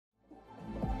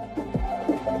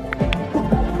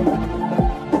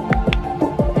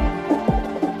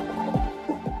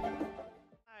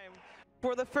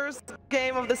first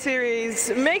game of the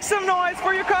series. Make some noise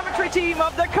for your commentary team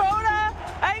of Dakota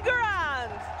and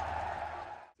Garand.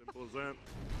 Simple as that.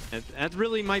 And that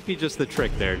really might be just the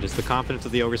trick there, just the confidence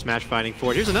of the Ogre Smash fighting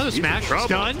forward. Here's another smash,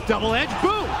 stun, double edge,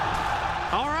 boom!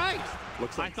 All right.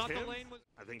 Looks like I thought the lane was...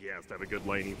 I think he has to have a good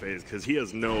laning phase because he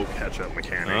has no catch-up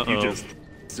mechanic. You just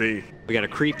see. We got a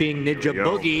creeping Ninja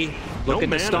Boogie looking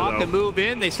to stalk and move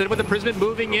in. They set up with the Prism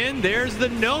moving in. There's the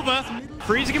Nova,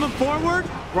 freezing him forward.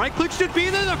 Right click should be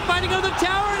there. They're fighting on the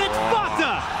tower, and it's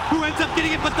Bata who ends up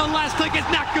getting it, but the last click is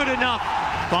not good enough.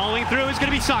 Following through is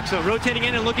going to be Saxo, rotating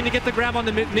in and looking to get the grab on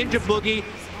the Ninja Boogie.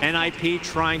 NiP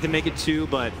trying to make it two,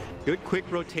 but good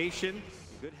quick rotation.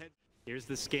 Good head. Here's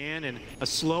the scan and a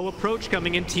slow approach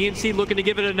coming in. TNC looking to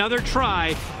give it another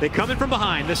try. They come in from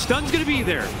behind. The stun's going to be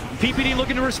there. PPD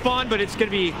looking to respond, but it's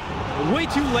going to be way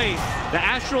too late. The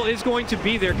Astral is going to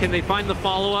be there. Can they find the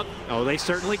follow-up? Oh, they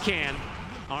certainly can.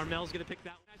 Armel's going to pick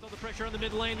that one. All the pressure on the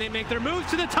mid lane. They make their move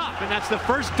to the top, and that's the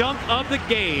first dunk of the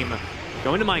game.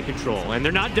 Going to mind control, and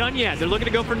they're not done yet. They're looking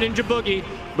to go for Ninja Boogie.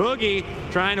 Boogie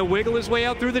trying to wiggle his way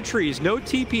out through the trees. No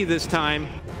TP this time.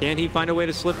 Can he find a way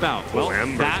to slip out? Well,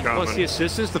 that plus the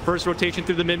assistance, the first rotation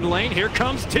through the mid lane. Here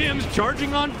comes Tim's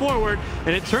charging on forward,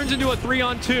 and it turns into a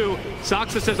 3-on-2.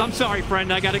 Saxa says, I'm sorry,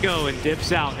 friend, I gotta go, and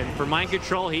dips out. And for mind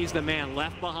control, he's the man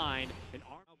left behind. And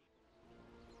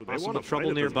they want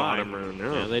trouble nearby.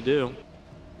 Yeah, they do.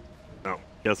 No,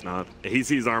 guess not. He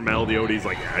sees Armel, the OD's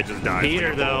like, yeah, I just died.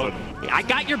 Peter, though. I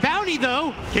got your bounty,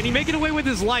 though. Can he make it away with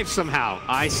his life somehow?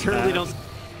 I certainly don't.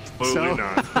 Absolutely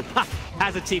not.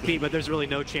 Has a TP, but there's really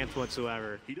no chance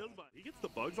whatsoever. He does, but he gets the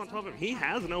bugs on top of him. He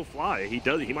has no fly. He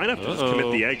does. He might have to just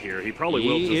commit the egg here. He probably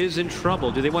will. He is in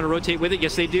trouble. Do they want to rotate with it?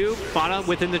 Yes, they do. Fada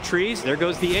within the trees. There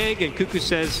goes the egg, and Cuckoo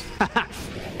says,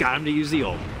 got him to use the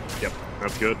ult. Yep,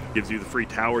 that's good. Gives you the free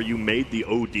tower. You made the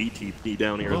OD TP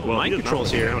down here as well. Mind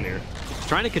control's here. He's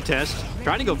trying to contest,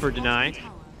 trying to go for deny.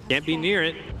 Can't be near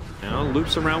it. Now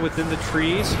loops around within the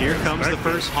trees. Here comes the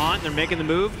first haunt. They're making the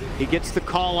move. He gets the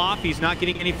call off. He's not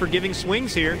getting any forgiving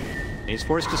swings here. And he's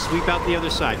forced to sweep out the other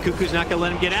side. Cuckoo's not going to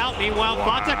let him get out. Meanwhile,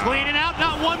 Fata cleaning out.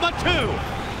 Not one, but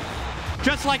two.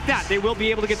 Just like that, they will be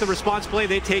able to get the response play.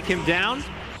 They take him down.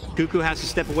 Cuckoo has to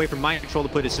step away from mind control to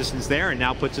put assistance there, and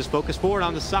now puts his focus forward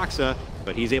on the Saxa,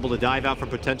 but he's able to dive out from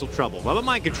potential trouble. What about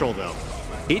mind control, though?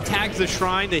 He tags the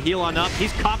shrine to heal on up.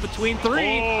 He's caught between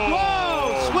three. Whoa!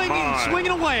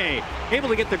 Swinging away. Able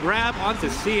to get the grab onto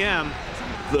CM.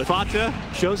 Fata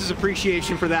shows his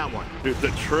appreciation for that one. Dude, the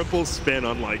triple spin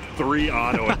on like 3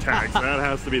 auto attacks. That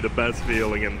has to be the best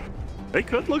feeling. And they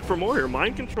could look for more here.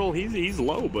 Mind control, he's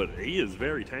low, but he is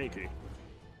very tanky.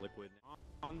 Liquid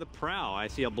on the prow. I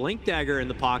see a blink dagger in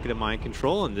the pocket of mind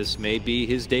control, and this may be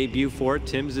his debut for it.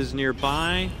 Tim's is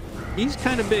nearby. He's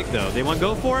kind of big, though. They want to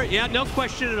go for it? Yeah, no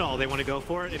question at all. They want to go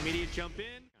for it. Immediate jump in.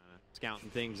 Scouting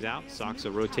things out. Saxa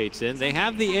rotates in. They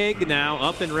have the egg now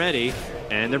up and ready,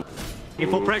 and they're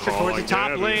full pressure towards the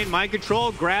top lane. Mind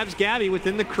control grabs Gabby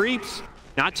within the creeps.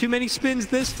 Not too many spins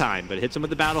this time, but hits him with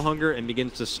the battle hunger and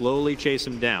begins to slowly chase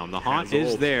him down. The haunt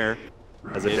is there.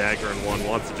 Has a dagger in one,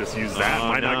 wants to just use that.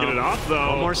 Might not get it off, though.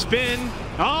 One more spin.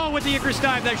 Oh, with the Icarus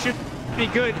dive, that should be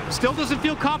good. Still doesn't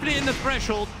feel confident in the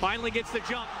threshold. Finally gets the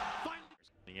jump.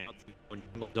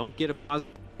 Don't get a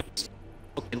positive.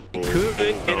 Could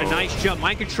get a nice jump.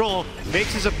 Mind control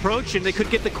makes his approach, and they could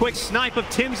get the quick snipe of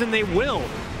Tim's, and they will.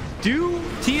 Do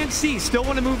TNC still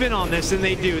want to move in on this? And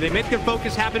they do. They make their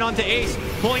focus happen onto Ace,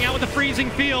 pulling out with a freezing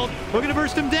field. Looking to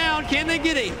burst him down. Can they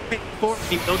get it?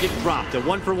 They'll get dropped. A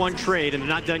 1-for-1 trade, and they're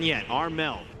not done yet.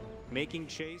 Armel making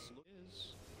chase.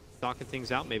 Talking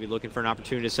things out, maybe looking for an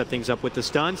opportunity to set things up with the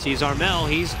stun. Sees Armel.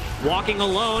 He's walking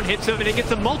alone. Hits him, and he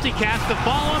gets a multicast. The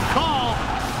follow-up call,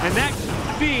 and that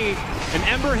could be an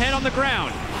Ember head on the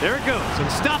ground. There it goes.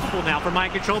 Unstoppable now for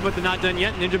mind control, but they're not done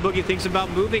yet. Ninja Boogie thinks about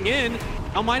moving in.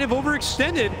 I might have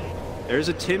overextended. There's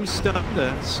a Tim stun.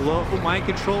 The slow mind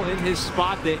control in his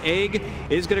spot. The egg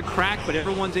is going to crack, but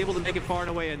everyone's able to make it far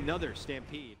and away. Another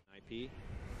stampede. NiP.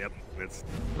 Yep, it's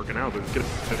working out. But it's good.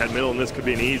 Head middle, and this could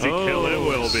be an easy kill. It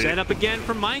will be. Set up again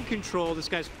for mind control. This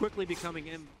guy's quickly becoming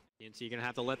TNC. You're going to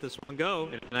have to let this one go.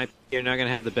 And you're not going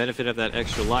to have the benefit of that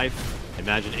extra life.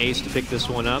 Imagine Ace to pick this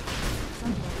one up.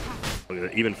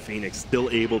 Even Phoenix still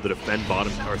able to defend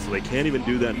bottom tower, so they can't even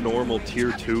do that normal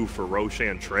tier 2 for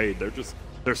Roshan trade.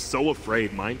 They're so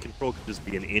afraid. Mind control could just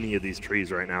be in any of these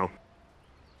trees right now.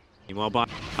 Meanwhile,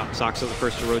 Saxa the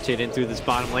first to rotate in through this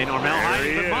bottom lane. Armel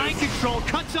hiding, but mind control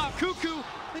cuts off Cuckoo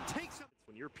and takes him.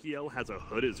 When your PL has a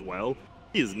hood as well,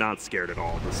 he is not scared at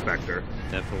all of the Spectre.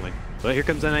 Definitely. But here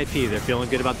comes NiP. They're feeling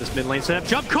good about this mid lane setup.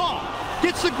 Jump call!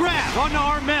 Gets the grab onto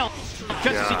Armel.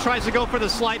 Just as he tries to go for the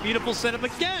slide. Beautiful setup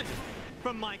again.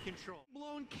 from Mind Control.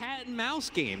 Blown cat and mouse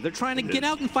game. They're trying to get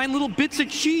out and find little bits of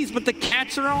cheese, but the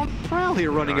cats are on the prowl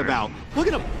here running about. Look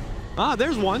at them. Ah,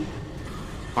 there's one.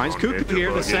 Finds Cuckoo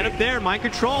here, the setup there. Mind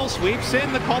Control sweeps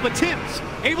in the call, but Tim's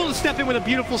able to step in with a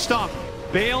beautiful stomp.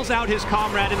 Bails out his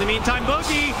comrade in the meantime.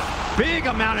 Boogie, big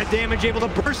amount of damage, able to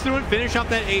burst through and finish off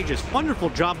that Aegis. Wonderful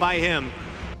job by him.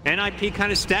 NiP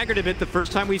kind of staggered a bit the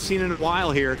first time we've seen in a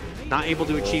while here. Not able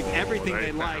to achieve everything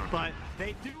they like, but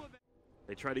they do.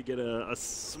 They try to get a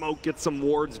smoke, get some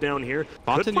wards down here.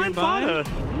 Could find Fata.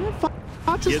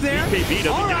 Fata's there.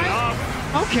 All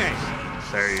right. Okay.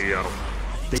 There you go.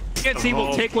 TNC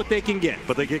will take what they can get.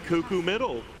 But they get Cuckoo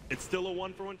middle. It's still a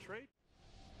 1-for-1 trade.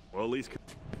 Well, at least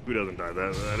Cuckoo doesn't die.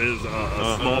 That is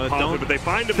a small positive, but they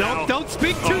find him now. Don't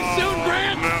speak too soon,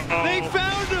 Grant. No. They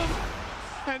found him,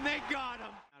 and they got him.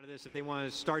 Out of this, if they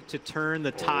want to start to turn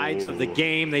the tides of the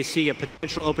game, they see a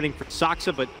potential opening for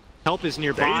Saxa, but help is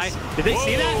nearby. Did they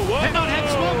see that? Head on head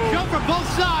smoke, jump from both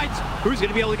sides. Who's going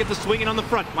to be able to get the swinging on the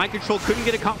front? Mind Control couldn't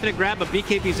get a confident grab, but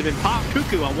BKBs have been popped.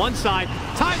 Cuckoo on one side.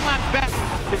 Time-lapse back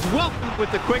is welcomed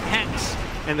with the quick hex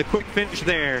and the quick finish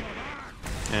there.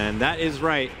 And that is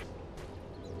right.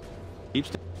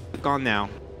 Keeps gone now.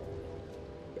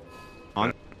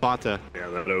 On Fata. Yeah,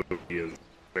 that OP is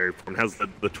very firm. Has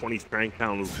the 20 strength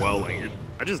down as well. Like,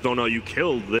 I just don't know you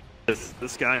killed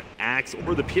this guy, Axe,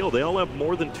 or the Peel. They all have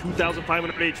more than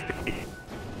 2,500 HP.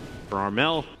 For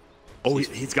Armel. Oh,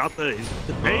 he's got the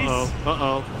base.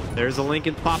 Uh-oh. There's a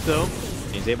Lincoln pop, though.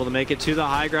 He's able to make it to the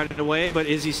high ground away, but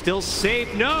is he still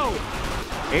safe? No!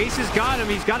 Ace has got him.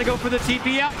 He's got to go for the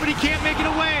TP out, but he can't make it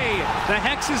away. The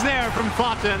Hex is there from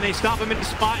Fata, and they stop him in the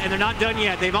spot, and they're not done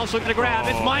yet. They've also got to grab.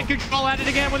 It's Mind Control at it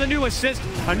again with a new assist,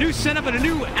 a new setup, and a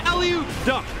new alley-oop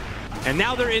dunk. And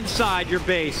now they're inside your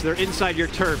base, they're inside your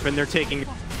turf, and they're taking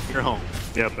your home.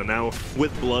 Yep, and now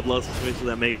with Bloodlust,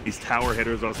 that make these tower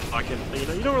hitters, I was talking, you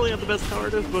don't really have the best tower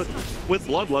hitters, but with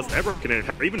Bloodlust, everyone can hit,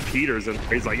 even Peters, and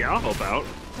he's like, yeah, I'll help out.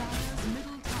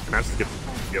 And that's going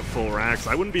to be a full racks.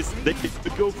 I wouldn't be, they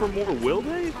could go for more, will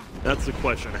they? That's the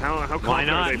question. How confident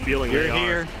are they feeling You're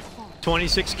here.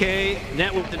 26K,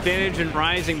 network advantage and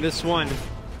rising this one.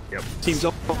 Yep. Seems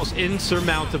almost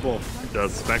insurmountable. It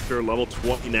does. Spectre level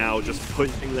 20 now, just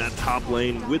pushing that top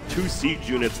lane with 2 siege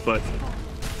units, but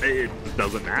it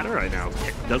doesn't matter right now.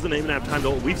 It doesn't even have time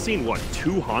to. We've seen, what,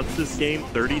 2 haunts this game,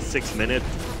 36 minutes.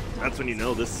 That's when you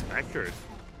know this Spectre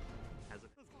has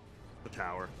the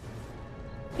tower.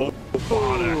 Oh,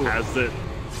 has it.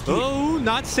 Oh,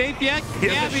 not safe yet.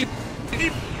 Gabby.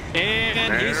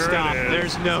 And he stopped.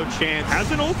 There's no chance. Has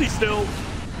an ulti still,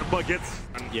 but gets.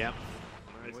 Yep.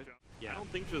 I don't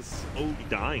think just slowly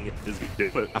dying is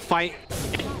good, but a fight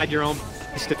at your own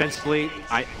defensively.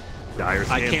 I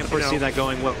can't foresee that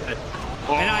going well.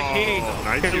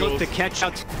 NiP going to look to catch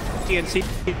out TNC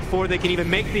before they can even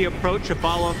make the approach. A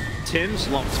follow-up. Tim's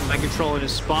lost Mind Control in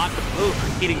his spot. Ooh,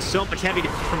 eating so much heavy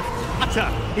from Fata.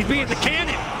 He's being the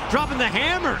cannon, dropping the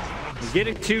hammer. He's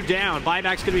getting 2 down.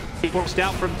 Buyback's going to be forced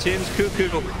out from Tim's. Cuckoo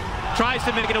tries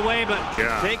to make it away, but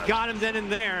they got him then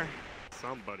and there.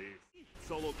 Somebody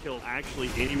solo kill actually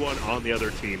anyone on the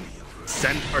other team,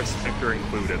 Centaur Spectre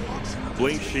included.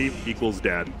 Blink Sheep equals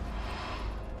dead.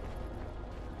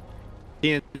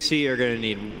 TNC are going to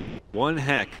need one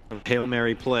heck of Hail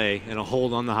Mary play and a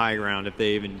hold on the high ground if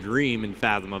they even dream and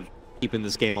fathom of keeping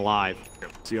this game alive.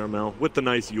 See Armel with the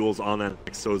nice Yules on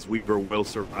that, so as Weaver will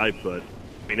survive, but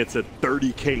I mean, it's a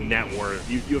 30K net worth.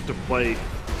 You have to play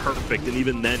perfect, and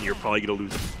even then you're probably going to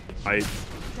lose.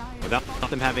 Without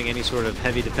them having any sort of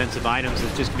heavy defensive items,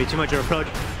 it's just going to be too much of a approach.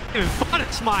 Even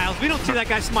Fata smiles. We don't see that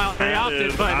guy smile very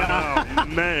often, but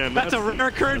man, that's a rare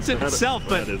occurrence in itself.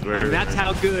 But that's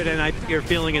how good NiP are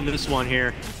feeling in this one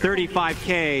here.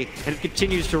 35K, and it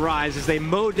continues to rise as they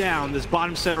mow down this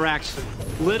bottom set racks.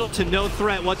 Little to no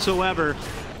threat whatsoever.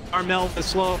 Armel with a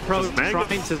slow approach,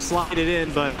 trying to slide it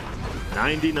in, but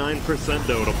 99%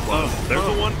 Dota plus. There's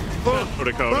a 1 for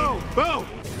Dakota. Boom!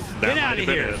 Get out of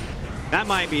here. That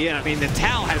might be it. I mean, the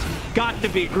towel has got to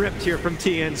be gripped here from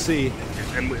TNC.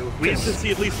 And we have to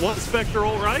see at least one Spectre,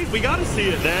 all right? We got to see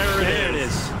it. There it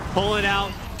is. Pull it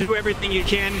out. Do everything you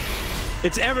can.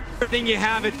 It's everything you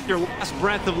have at your last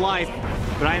breath of life.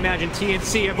 But I imagine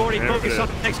TNC have already focused on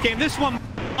the next game. This one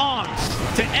belongs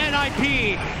to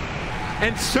NiP.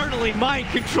 And certainly Mind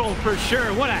Control for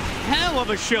sure. What a hell of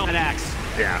a show at Axe.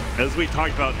 Yeah, as we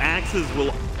talked about, Axes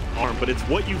will arm, but it's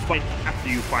what you find after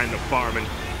you find the farm. And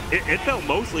it felt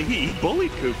mostly he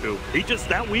bullied Cuckoo.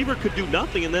 That Weaver could do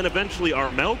nothing, and then eventually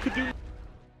Armel could do